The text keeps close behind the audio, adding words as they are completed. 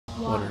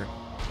water,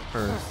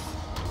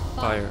 earth,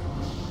 fire.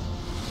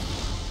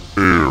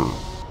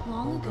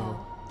 Long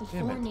ago, the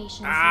four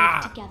nations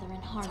lived together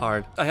in harmony. It's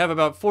hard. I have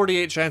about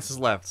 48 chances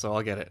left, so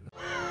I'll get it.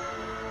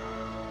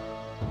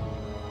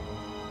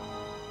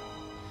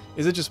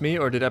 Is it just me,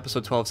 or did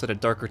episode 12 set a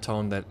darker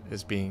tone that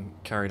is being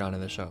carried on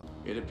in the show?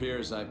 It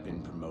appears I've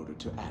been promoted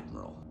to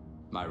Admiral.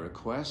 My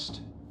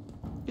request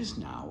is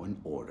now in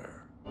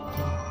order.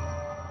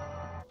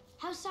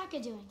 How's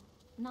Sokka doing?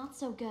 Not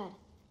so good.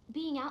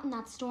 Being out in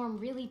that storm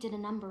really did a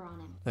number on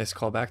him. Nice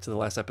callback to the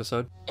last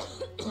episode.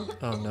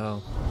 Oh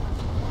no.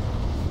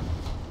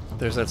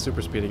 There's that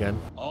super speed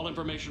again. All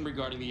information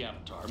regarding the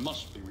Avatar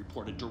must be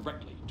reported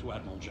directly to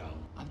Admiral Zhao.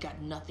 I've got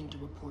nothing to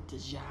report to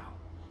Zhao.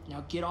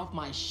 Now get off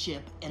my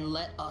ship and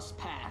let us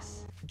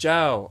pass.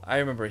 Zhao, I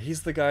remember.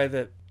 He's the guy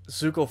that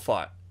Zuko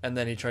fought, and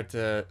then he tried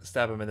to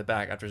stab him in the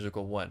back after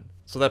Zuko won.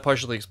 So that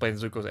partially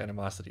explains Zuko's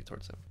animosity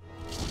towards him.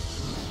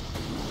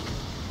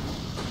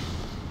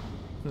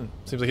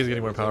 Seems like he's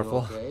getting more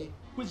powerful. Okay?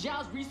 With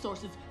Zhao's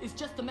resources, it's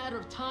just a matter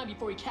of time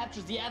before he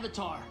captures the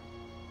Avatar.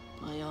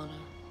 My honor,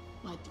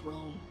 my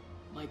throne,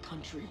 my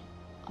country.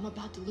 I'm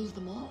about to lose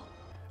them all.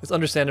 It's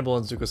understandable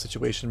in Zuko's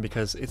situation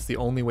because it's the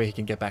only way he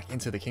can get back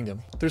into the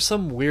kingdom. There's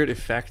some weird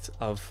effect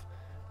of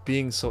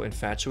being so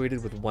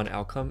infatuated with one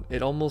outcome,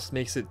 it almost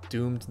makes it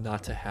doomed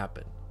not to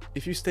happen.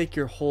 If you stake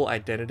your whole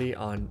identity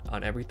on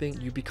everything,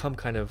 you become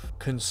kind of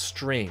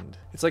constrained.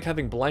 It's like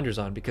having blinders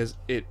on because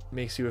it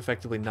makes you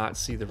effectively not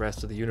see the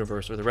rest of the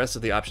universe or the rest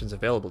of the options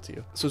available to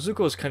you. So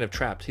Zuko is kind of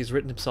trapped. He's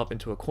written himself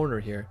into a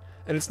corner here,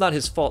 and it's not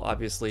his fault,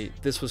 obviously.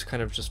 This was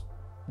kind of just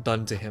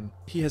done to him.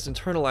 He has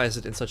internalized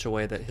it in such a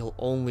way that he'll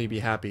only be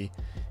happy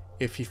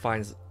if he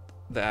finds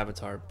the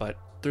Avatar, but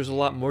there's a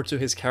lot more to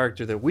his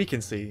character that we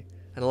can see,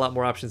 and a lot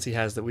more options he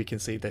has that we can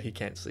see that he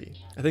can't see.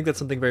 I think that's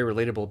something very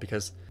relatable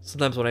because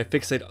sometimes when I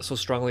fixate so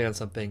strongly on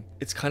something,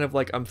 it's kind of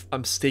like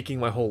I'm staking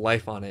my whole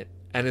life on it,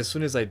 and as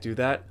soon as I do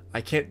that,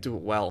 I can't do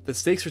it well. The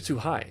stakes are too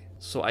high,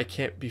 so I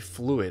can't be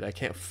fluid, I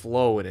can't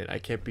flow in it, I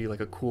can't be like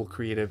a cool,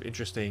 creative,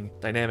 interesting,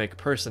 dynamic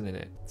person in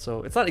it.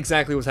 So it's not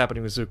exactly what's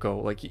happening with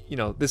Zuko. Like, you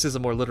know, this is a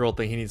more literal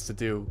thing he needs to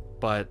do,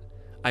 but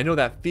I know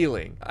that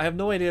feeling. I have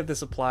no idea if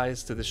this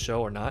applies to this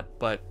show or not,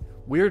 but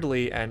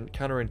weirdly and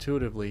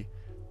counterintuitively,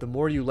 the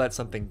more you let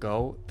something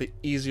go, the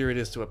easier it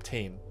is to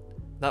obtain.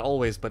 Not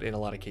always, but in a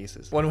lot of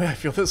cases. One way I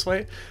feel this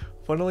way,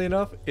 funnily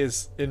enough,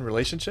 is in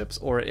relationships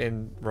or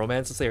in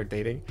romance, let's say, or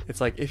dating. It's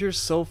like, if you're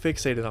so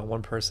fixated on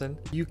one person,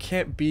 you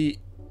can't be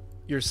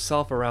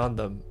yourself around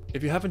them.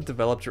 If you haven't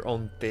developed your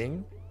own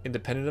thing,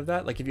 independent of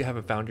that, like if you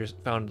haven't found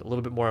a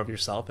little bit more of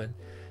yourself and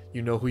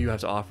you know who you have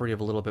to offer, you have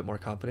a little bit more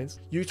confidence,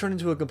 you turn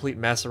into a complete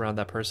mess around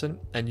that person,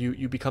 and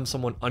you become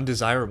someone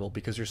undesirable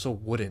because you're so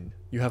wooden.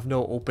 You have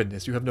no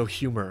openness, you have no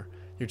humor.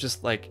 You're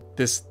just like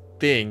this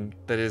thing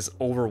that is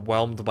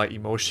overwhelmed by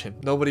emotion.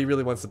 Nobody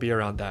really wants to be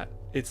around that.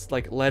 It's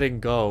like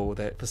letting go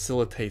that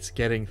facilitates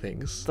getting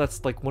things.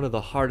 That's like one of the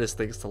hardest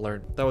things to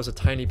learn. That was a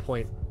tiny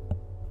point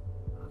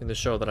in the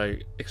show that I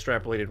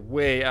extrapolated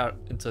way out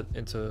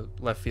into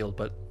left field,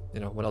 but you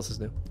know, what else is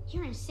new?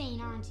 You're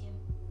insane, aren't you?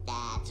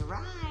 That's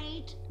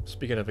right.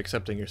 Speaking of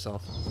accepting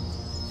yourself.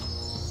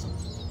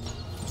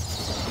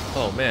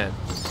 Oh man.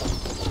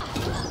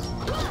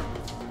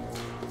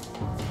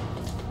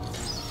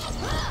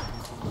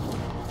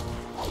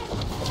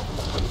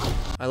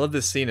 I love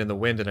this scene and the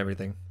wind and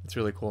everything. It's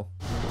really cool.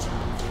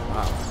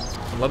 Wow.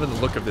 I'm loving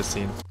the look of this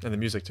scene and the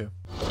music too.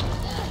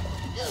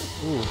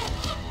 Ooh.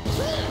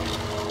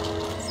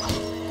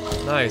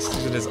 Nice,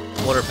 using his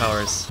water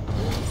powers.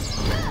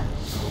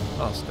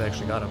 Oh, so they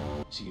actually got him.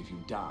 See, if you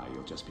die,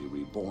 you'll just be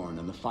reborn,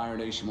 and the Fire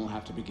Nation will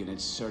have to begin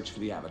its search for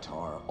the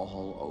Avatar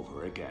all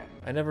over again.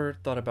 I never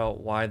thought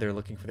about why they're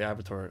looking for the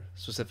Avatar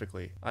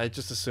specifically. I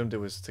just assumed it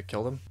was to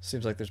kill them.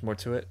 Seems like there's more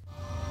to it.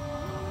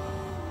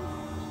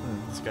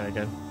 This guy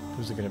again.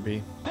 Who's it gonna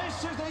be?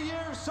 This is the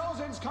year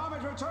Sozin's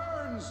comet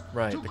returns!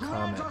 Right, to the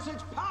grant comet. us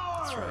its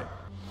power! That's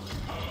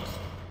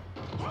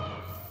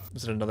right.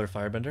 Is it another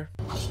firebender?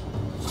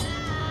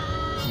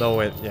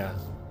 No, yeah.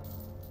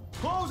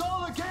 Close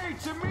all the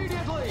gates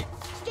immediately!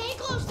 Stay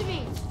close to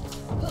me.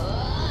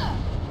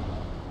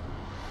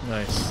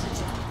 Nice.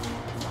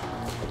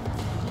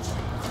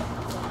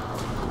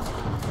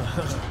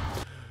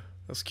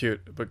 That's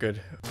cute, but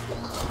good.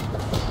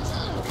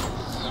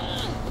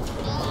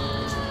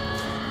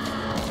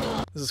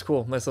 This is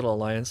cool. Nice little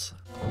alliance.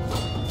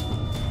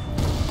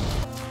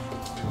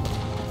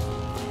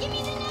 Give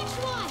me the next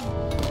one.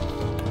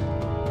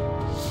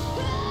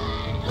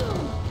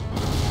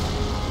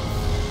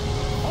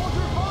 Hold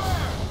your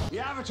fire! The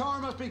Avatar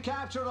must be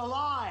captured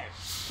alive!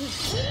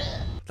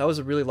 That was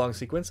a really long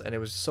sequence, and it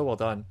was so well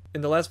done.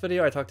 In the last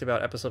video, I talked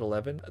about episode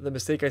 11. The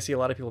mistake I see a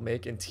lot of people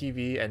make in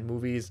TV and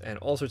movies and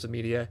all sorts of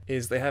media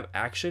is they have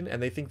action,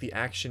 and they think the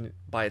action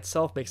by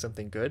itself makes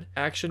something good.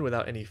 Action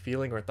without any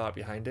feeling or thought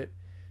behind it.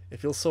 It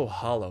feels so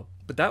hollow.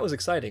 But that was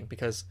exciting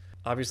because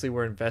obviously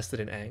we're invested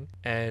in Aang,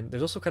 and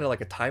there's also kind of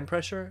like a time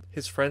pressure.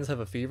 His friends have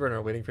a fever and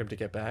are waiting for him to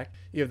get back.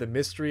 You have the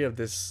mystery of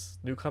this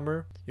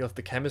newcomer, you have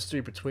the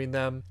chemistry between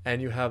them,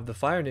 and you have the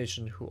Fire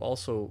Nation who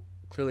also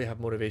clearly have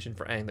motivation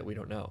for Aang that we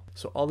don't know.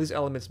 So all these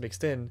elements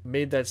mixed in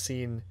made that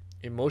scene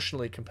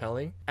emotionally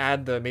compelling.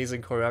 Add the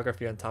amazing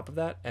choreography on top of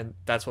that, and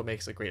that's what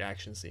makes a great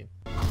action scene.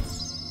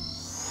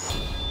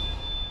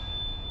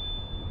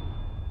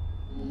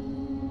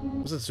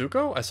 Was it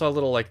Zuko? I saw a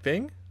little like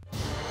thing.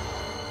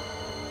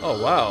 Oh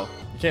wow,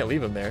 you can't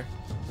leave him there.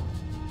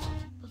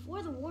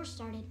 Before the war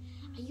started,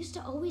 I used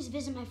to always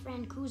visit my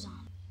friend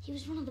Kuzan. He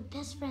was one of the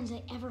best friends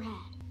I ever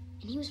had,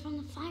 and he was from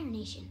the Fire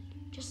Nation,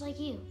 just like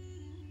you.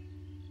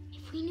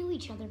 If we knew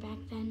each other back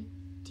then,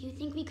 do you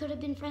think we could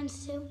have been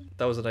friends too?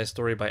 That was a nice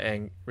story by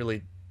Aang,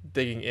 really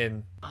digging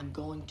in. I'm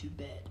going to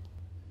bed.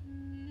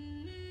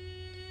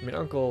 I mean,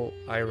 Uncle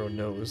Iroh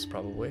knows,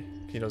 probably.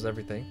 He knows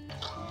everything.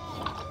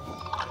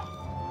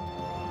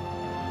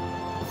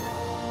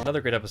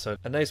 Another great episode.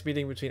 A nice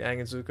meeting between Aang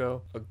and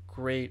Zuko. A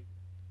great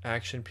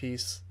action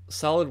piece.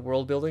 Solid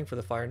world building for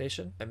the Fire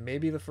Nation. And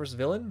maybe the first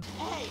villain?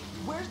 Hey,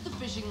 where's the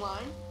fishing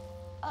line?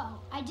 Oh,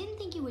 I didn't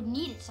think you would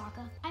need it,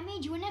 Sokka. I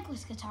made you a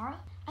necklace, Katara.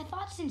 I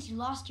thought since you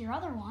lost your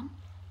other one.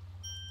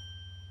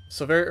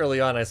 So very early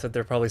on, I said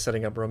they're probably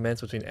setting up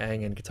romance between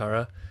Aang and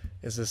Katara.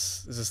 Is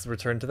this the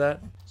return to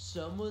that?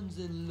 Someone's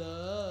in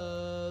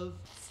love.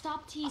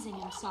 Stop teasing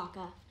him,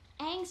 Sokka.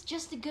 Aang's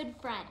just a good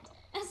friend.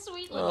 A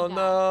sweet Oh little guy.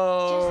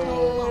 Just a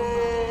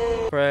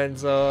no! Friend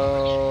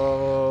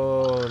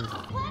zone.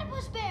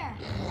 Platypus bear!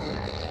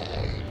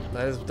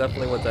 That is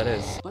definitely what that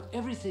is. But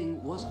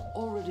everything was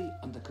already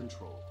under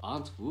control.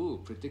 Aunt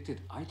Wu predicted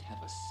I'd have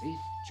a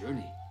safe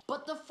journey.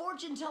 But the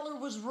fortune teller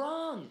was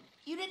wrong.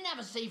 You didn't have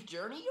a safe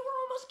journey. You were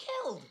almost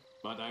killed.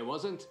 But I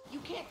wasn't. You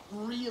can't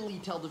really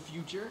tell the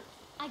future.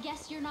 I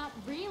guess you're not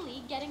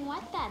really getting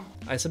wet then.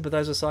 I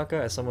sympathize with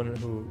Sokka as someone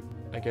who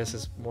I guess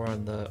is more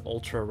on the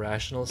ultra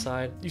rational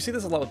side. You see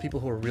this a lot with people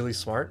who are really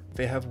smart.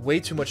 They have way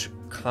too much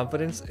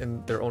confidence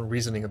in their own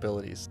reasoning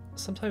abilities.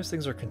 Sometimes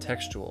things are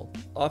contextual.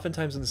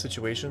 Oftentimes in the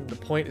situation, the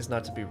point is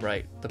not to be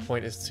right. The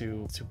point is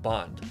to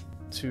bond,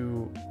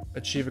 to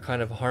achieve a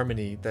kind of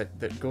harmony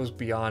that goes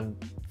beyond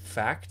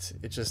fact.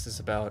 It just is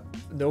about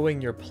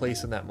knowing your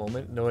place in that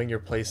moment, knowing your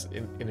place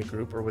in a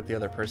group or with the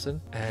other person,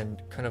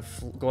 and kind of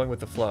going with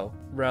the flow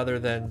rather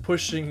than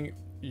pushing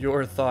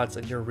your thoughts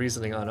and your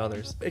reasoning on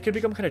others. It can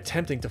become kind of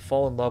tempting to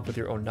fall in love with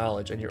your own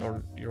knowledge and your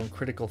own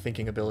critical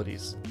thinking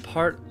abilities.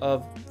 Part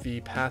of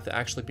the path to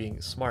actually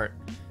being smart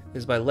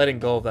is by letting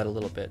go of that a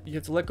little bit. You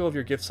have to let go of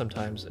your gifts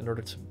sometimes in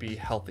order to be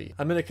healthy.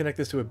 I'm going to connect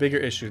this to a bigger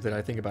issue that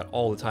I think about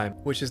all the time,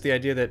 which is the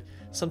idea that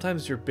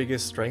sometimes your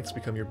biggest strengths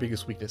become your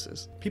biggest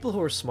weaknesses. People who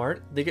are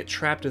smart, they get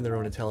trapped in their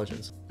own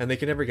intelligence, and they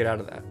can never get out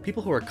of that.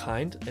 People who are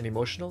kind and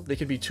emotional, they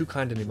can be too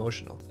kind and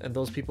emotional, and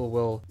those people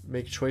will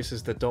make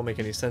choices that don't make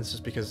any sense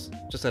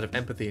just out of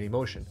empathy and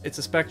emotion. It's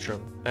a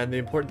spectrum, and the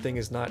important thing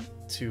is not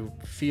to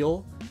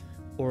feel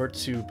or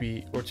to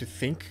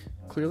think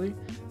clearly,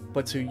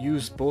 but to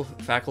use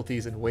both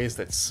faculties in ways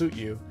that suit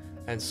you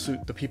and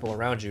suit the people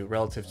around you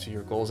relative to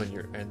your goals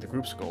and the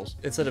group's goals,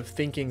 instead of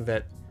thinking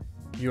that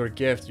your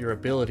gift, your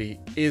ability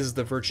is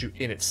the virtue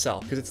in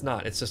itself, because it's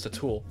not, it's just a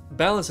tool.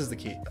 Balance is the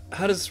key.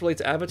 How does this relate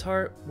to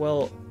Avatar?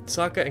 Well,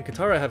 Sokka and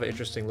Katara have an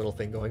interesting little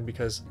thing going,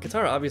 because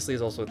Katara obviously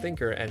is also a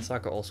thinker and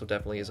Sokka also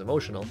definitely is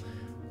emotional,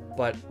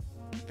 but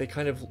they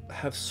kind of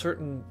have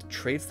certain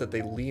traits that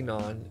they lean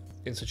on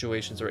in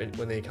situations or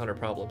when they encounter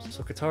problems.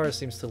 So Katara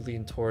seems to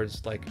lean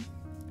towards like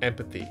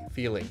empathy,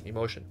 feeling,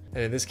 emotion,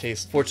 and in this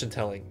case, fortune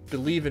telling.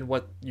 Believe in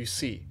what you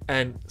see.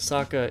 And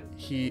Sokka,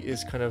 he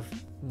is kind of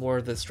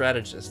more the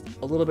strategist,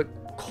 a little bit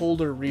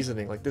colder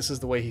reasoning, like this is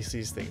the way he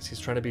sees things. He's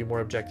trying to be more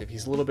objective.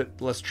 He's a little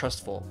bit less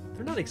trustful.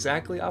 They're not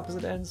exactly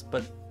opposite ends,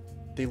 but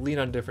they lean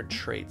on different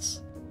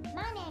traits.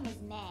 My name is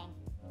Meng,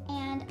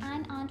 and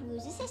I'm Aunt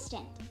Wu's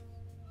assistant.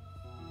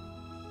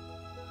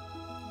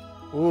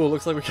 Ooh,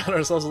 looks like we got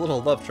ourselves a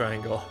little love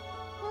triangle.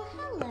 Well,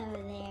 hello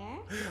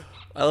there.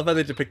 I love how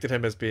they depicted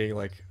him as being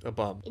like a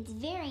bum. It's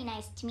very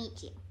nice to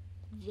meet you.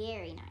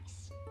 Very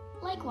nice.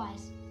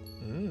 Likewise.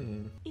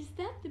 Is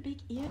that the big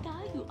ear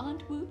guy who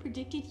Aunt Wu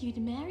predicted you'd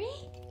marry?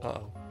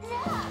 Uh-oh.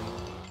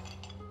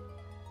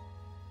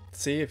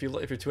 See, if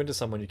you're too into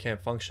someone, you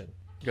can't function.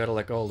 You gotta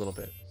let go a little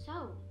bit.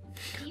 So,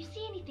 do you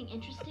see anything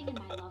interesting in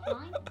my love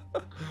line?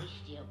 I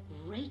see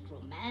a great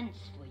romance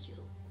for you.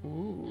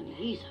 Ooh. And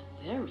he's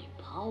a very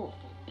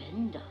powerful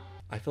bender.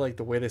 I feel like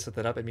the way they set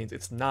that up, it means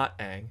it's not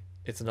Aang,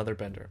 it's another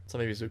bender. So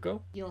maybe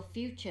Zuko? Your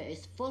future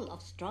is full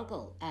of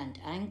struggle and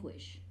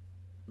anguish.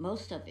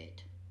 Most of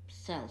it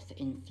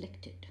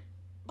self-inflicted.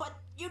 But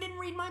you didn't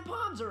read my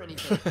palms or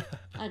anything.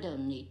 I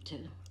don't need to.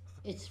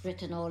 It's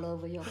written all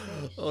over your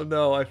face. Oh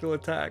no, I feel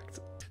attacked.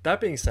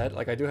 That being said,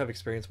 like I do have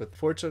experience with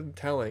fortune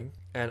telling,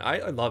 and I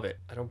love it.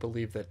 I don't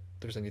believe that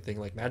there's anything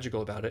like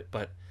magical about it,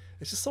 but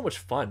it's just so much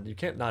fun. You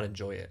can't not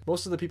enjoy it.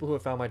 Most of the people who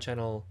have found my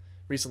channel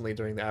recently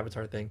during the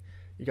Avatar thing,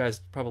 you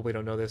guys probably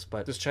don't know this,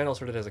 but this channel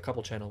started as a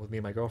couple channel with me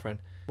and my girlfriend.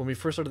 When we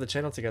first started the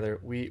channel together,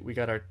 we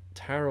got our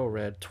tarot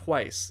read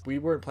twice. We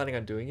weren't planning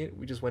on doing it.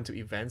 We just went to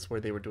events where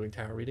they were doing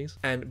tarot readings.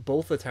 And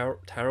both the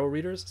tarot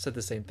readers said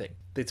the same thing.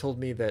 They told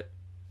me that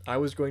I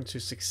was going to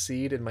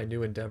succeed in my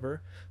new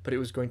endeavor, but it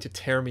was going to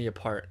tear me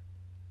apart.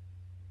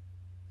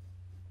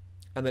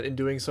 and that in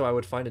doing so I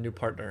would find a new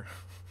partner.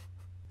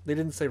 They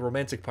didn't say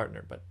romantic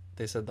partner, but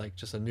they said like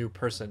just a new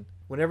person.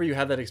 Whenever you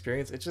have that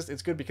experience,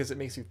 it's good because it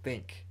makes you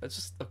think. That's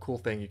just a cool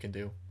thing you can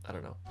do. I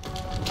don't know.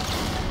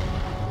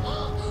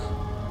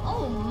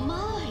 Oh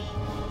my!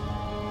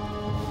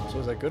 So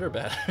is that good or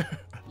bad?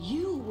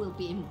 You will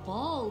be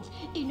involved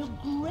in a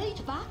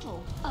great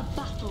battle. A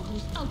battle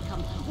whose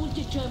outcome will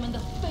determine the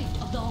fate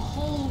of the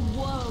whole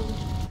world.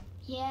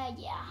 Yeah,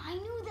 I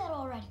knew that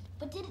already.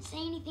 But did it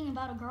say anything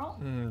about a girl?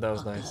 That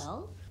was nice.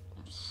 Girl?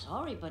 I'm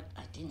sorry, but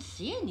I didn't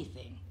see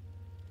anything.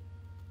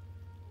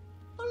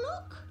 Oh,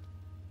 look.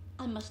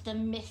 I must have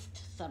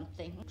missed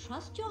something.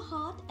 Trust your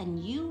heart and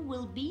you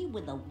will be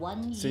with the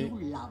one See, you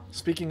love.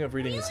 speaking of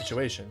reading the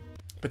situation,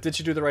 but did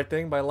she do the right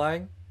thing by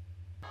lying?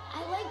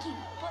 I like you,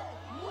 but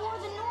more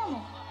than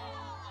normal.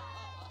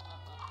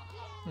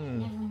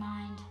 Never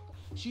mind.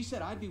 She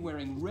said I'd be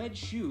wearing red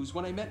shoes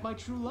when I met my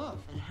true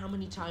love. And how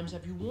many times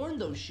have you worn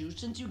those shoes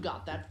since you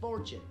got that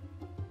fortune?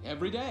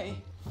 Every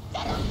day.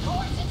 Then of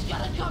course it's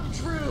gonna come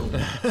true!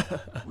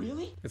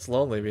 Really? It's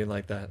lonely being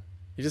like that.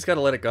 You just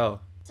gotta let it go.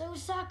 So,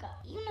 Sokka,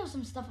 you know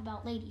some stuff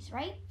about ladies,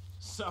 right?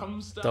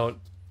 Some stuff. Don't.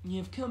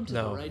 You've come to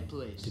No, the right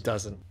place. He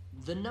doesn't.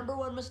 The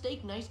 #1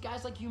 mistake nice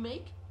guys like you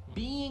make?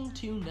 Being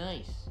too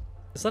nice.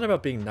 It's not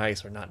about being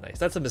nice or not nice.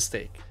 That's a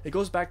mistake. It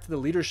goes back to the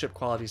leadership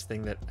qualities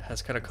thing that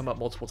has kind of come up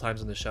multiple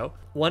times in the show.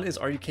 One is,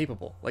 are you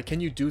capable? Like, can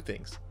you do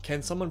things?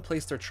 Can someone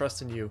place their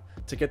trust in you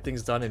to get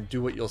things done and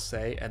do what you'll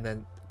say and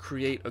then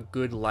create a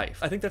good life?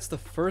 I think that's the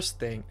first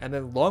thing. And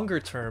then longer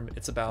term,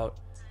 it's about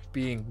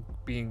being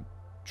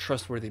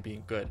trustworthy,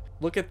 being good.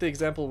 Look at the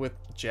example with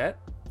Jet.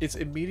 It's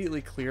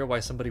immediately clear why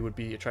somebody would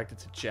be attracted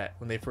to Jet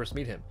when they first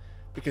meet him,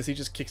 because he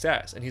just kicks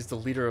ass and he's the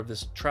leader of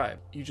this tribe.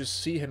 You just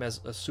see him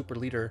as a super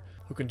leader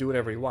who can do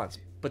whatever he wants.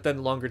 But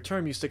then longer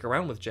term, you stick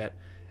around with Jet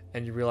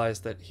and you realize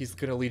that he's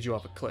going to lead you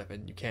off a cliff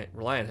and you can't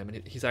rely on him,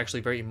 and he's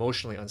actually very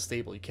emotionally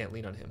unstable. You can't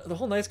lean on him. The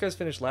whole nice guys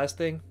finish last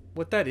thing,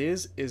 what that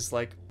is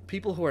like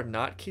people who are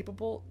not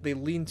capable, they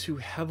lean too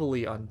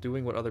heavily on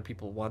doing what other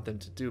people want them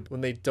to do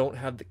when they don't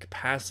have the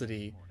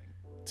capacity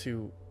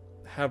to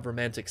have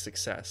romantic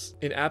success.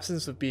 In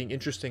absence of being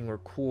interesting or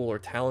cool or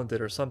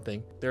talented or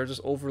something, they're just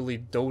overly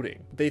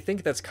doting. They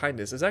think that's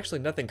kindness. There's actually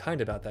nothing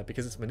kind about that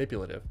because it's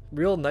manipulative.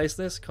 Real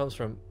niceness comes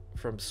from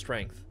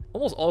strength.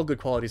 Almost all good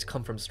qualities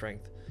come from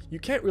strength. You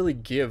can't really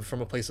give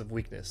from a place of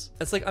weakness.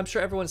 It's like, I'm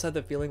sure everyone's had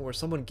that feeling where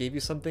someone gave you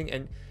something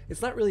and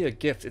it's not really a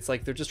gift. It's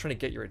like they're just trying to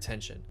get your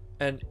attention.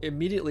 And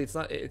immediately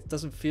it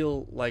doesn't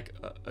feel like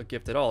a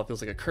gift at all. It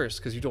feels like a curse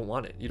because you don't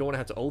want it. You don't want to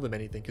have to owe them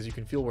anything because you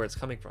can feel where it's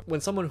coming from.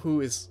 When someone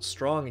who is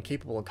strong and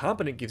capable and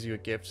competent gives you a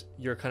gift,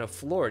 you're kind of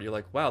floored. You're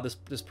like, wow, this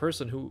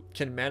person who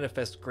can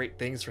manifest great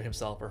things for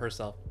himself or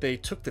herself, they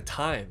took the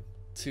time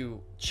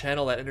to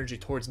channel that energy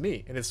towards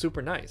me, and it's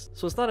super nice.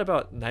 So it's not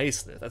about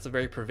niceness. That's a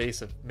very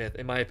pervasive myth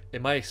in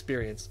my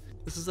experience.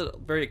 This is a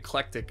very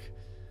eclectic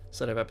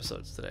set of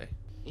episodes today.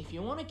 If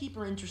you want to keep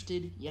her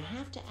interested, you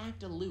have to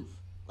act aloof.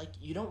 Like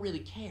you don't really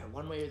care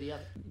one way or the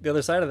other. The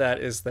other side of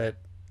that is that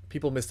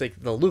people mistake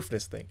the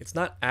aloofness thing. It's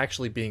not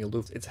actually being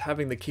aloof. It's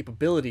having the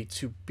capability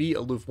to be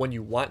aloof when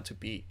you want to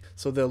be.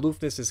 So the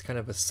aloofness is kind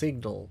of a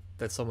signal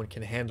that someone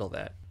can handle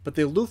that. But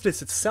the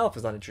aloofness itself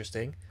is not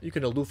interesting. You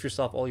can aloof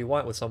yourself all you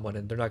want with someone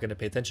and they're not going to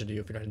pay attention to you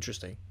if you're not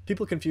interesting.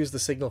 People confuse the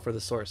signal for the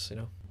source, you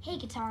know? Hey,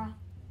 Katara.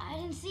 I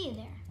didn't see you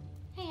there.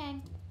 Hey,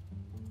 Aang.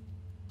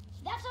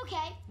 That's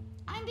okay.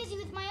 I'm busy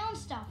with my own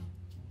stuff.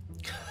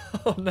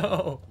 Oh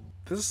no.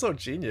 This is so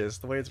genius,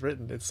 the way it's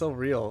written. It's so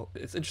real.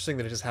 It's interesting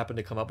that it just happened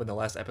to come up in the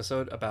last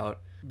episode about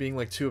being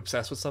like too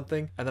obsessed with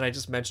something, and then I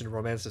just mentioned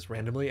romance just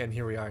randomly, and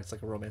here we are. It's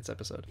like a romance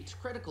episode. It's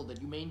critical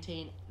that you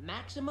maintain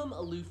maximum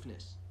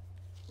aloofness.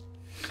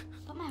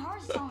 But my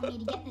heart is telling me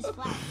to get this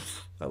flower.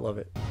 I love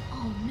it.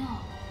 Oh no.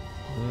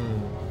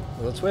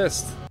 Little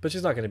twist. But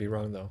she's not going to be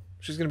wrong though.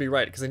 She's going to be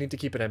right, because they need to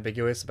keep it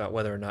ambiguous about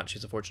whether or not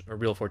she's a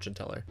real fortune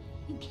teller.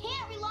 You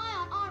can't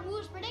rely on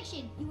Wu's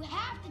prediction. You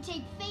have to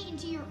take fate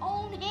into your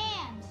own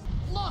hands.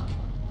 Look!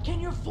 Can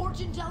your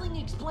fortune telling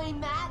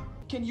explain that?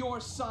 Can your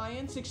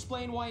science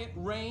explain why it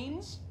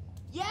rains?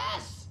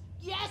 Yes!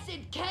 Yes,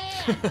 it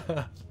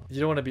can! You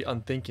don't want to be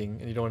unthinking,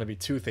 and you don't want to be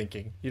too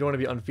thinking. You don't want to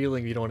be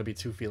unfeeling, you don't want to be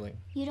too feeling.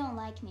 You don't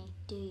like me,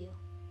 do you?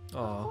 Aw.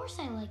 Of course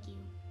I like you.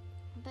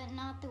 But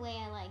not the way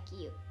I like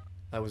you.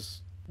 I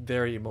was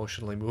very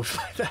emotionally moved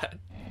by that.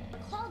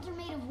 Clouds are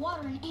made of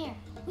water and air.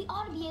 We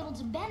ought to be able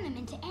to bend them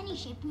into any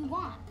shape we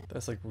want.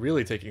 That's like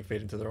really taking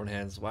fate into their own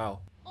hands.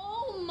 Wow.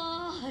 Oh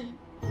my!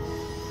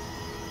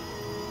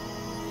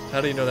 How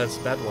do you know that's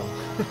that one?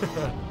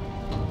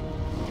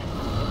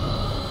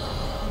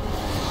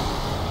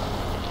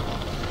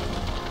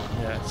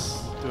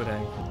 Yes, do it,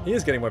 Aang. He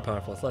is getting more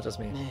powerful. It's not just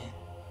me. Man,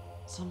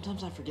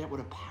 sometimes I forget what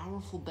a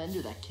powerful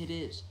bender that kid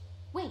is.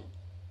 Wait,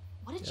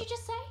 what did you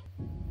just say?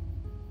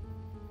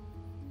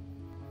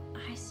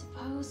 I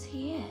suppose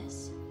he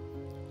is.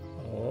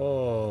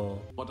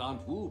 Oh, But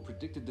Aunt Wu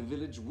predicted the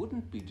village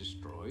wouldn't be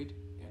destroyed,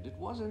 and it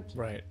wasn't.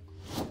 right.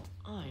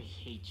 I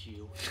hate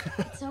you.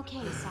 It's okay,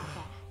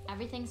 Sokka.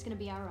 Everything's gonna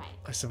be alright.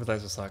 I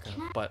sympathize with Sokka,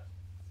 but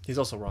he's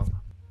also wrong.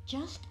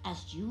 Just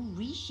as you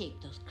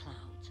reshape those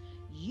clouds,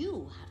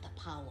 you have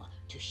the power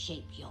to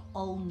shape your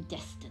own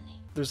destiny.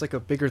 There's like a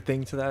bigger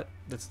thing to that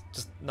that's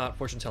just not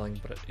fortune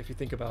telling, but if you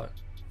think about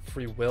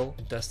free will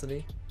and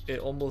destiny, it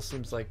almost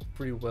seems like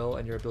free will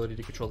and your ability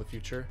to control the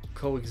future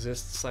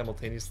coexists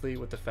simultaneously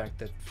with the fact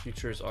that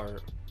futures are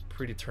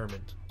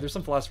predetermined. There's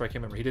some philosopher, I can't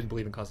remember, he didn't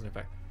believe in cause and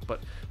effect,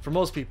 but for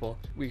most people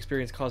we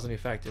experience cause and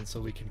effect, and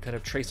so we can kind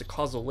of trace a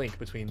causal link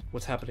between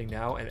what's happening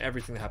now and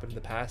everything that happened in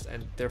the past,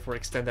 and therefore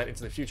extend that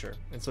into the future.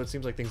 And so it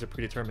seems like things are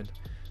predetermined.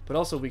 But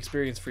also we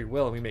experience free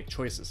will and we make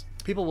choices.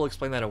 People will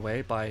explain that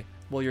away by,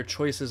 well, your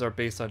choices are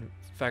based on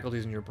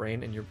faculties in your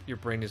brain, and your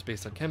brain is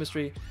based on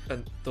chemistry,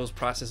 and those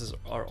processes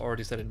are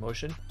already set in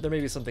motion. There may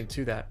be something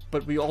to that,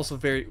 but we also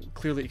very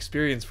clearly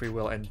experience free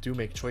will and do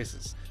make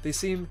choices. They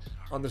seem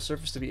on the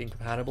surface to be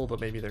incompatible, but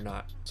maybe they're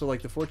not. So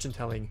like the fortune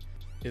telling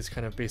is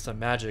kind of based on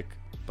magic,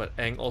 but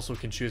Aang also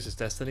can choose his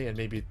destiny, and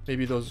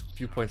maybe those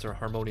viewpoints are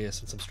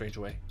harmonious in some strange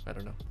way. I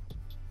don't know.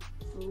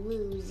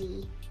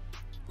 Floozy.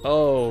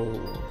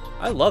 Oh,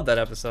 I love that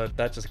episode.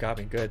 That just got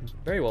me good.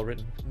 Very well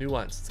written,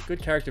 nuanced,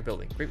 good character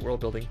building, great world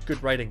building,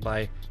 good writing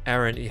by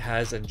Aaron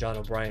Ehaz and John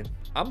O'Brien.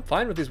 I'm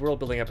fine with these world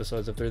building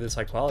episodes if they're this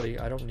high quality.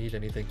 I don't need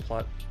anything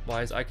plot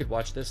wise. I could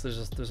watch this.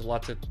 There's a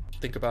lot to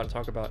think about and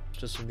talk about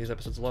just from these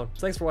episodes alone.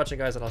 So thanks for watching,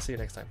 guys, and I'll see you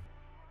next time.